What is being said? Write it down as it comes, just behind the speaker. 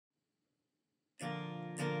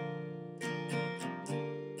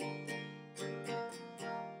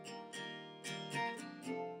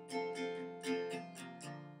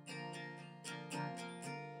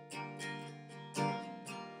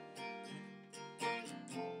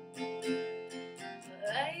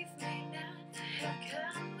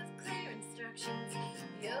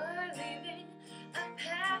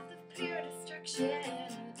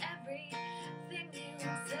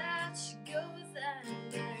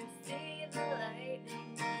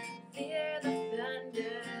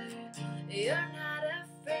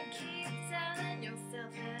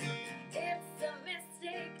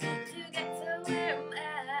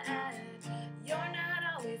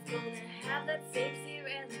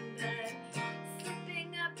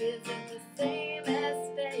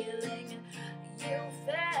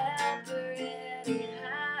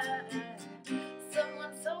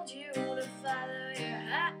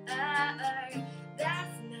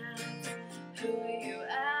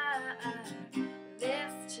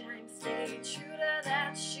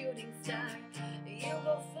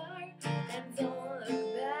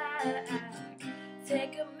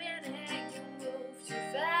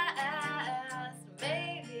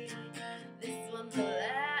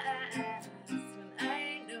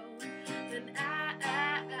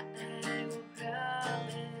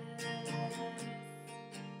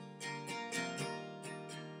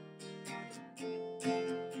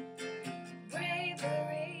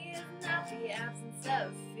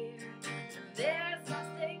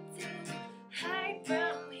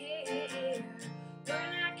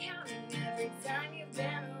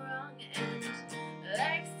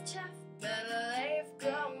but life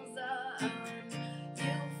goes on.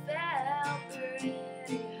 You fell pretty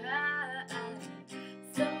hard.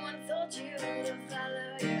 Someone told you to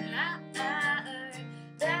follow your heart.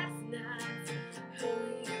 That's not who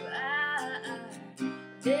you are.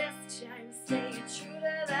 This time stay true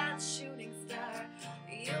to that shooting star.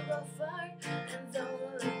 You go far and don't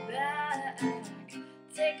look back.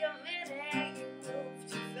 Take a minute, you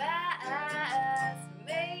move too fast.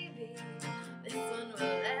 Maybe this one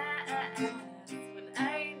will last. When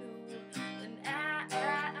I know, when I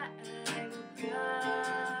will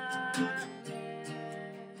promise.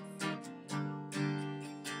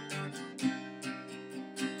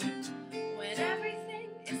 When everything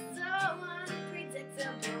is so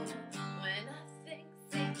unpredictable, when nothing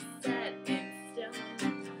seems set in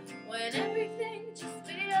stone, when everything just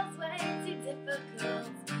feels way too difficult,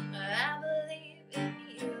 I believe in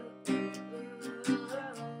you.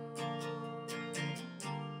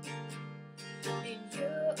 In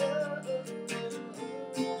you.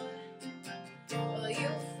 Well,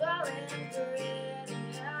 you've fallen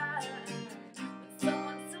pretty hard. When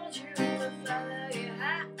someone told you to follow your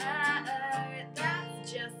heart,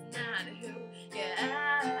 that's just not who you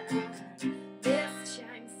are. This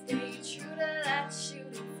time stay true to that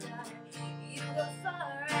shooting star. You go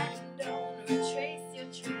far and don't retrace your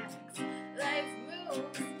tracks. Life moves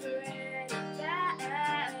pretty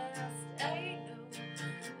fast. I know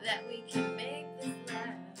that we can make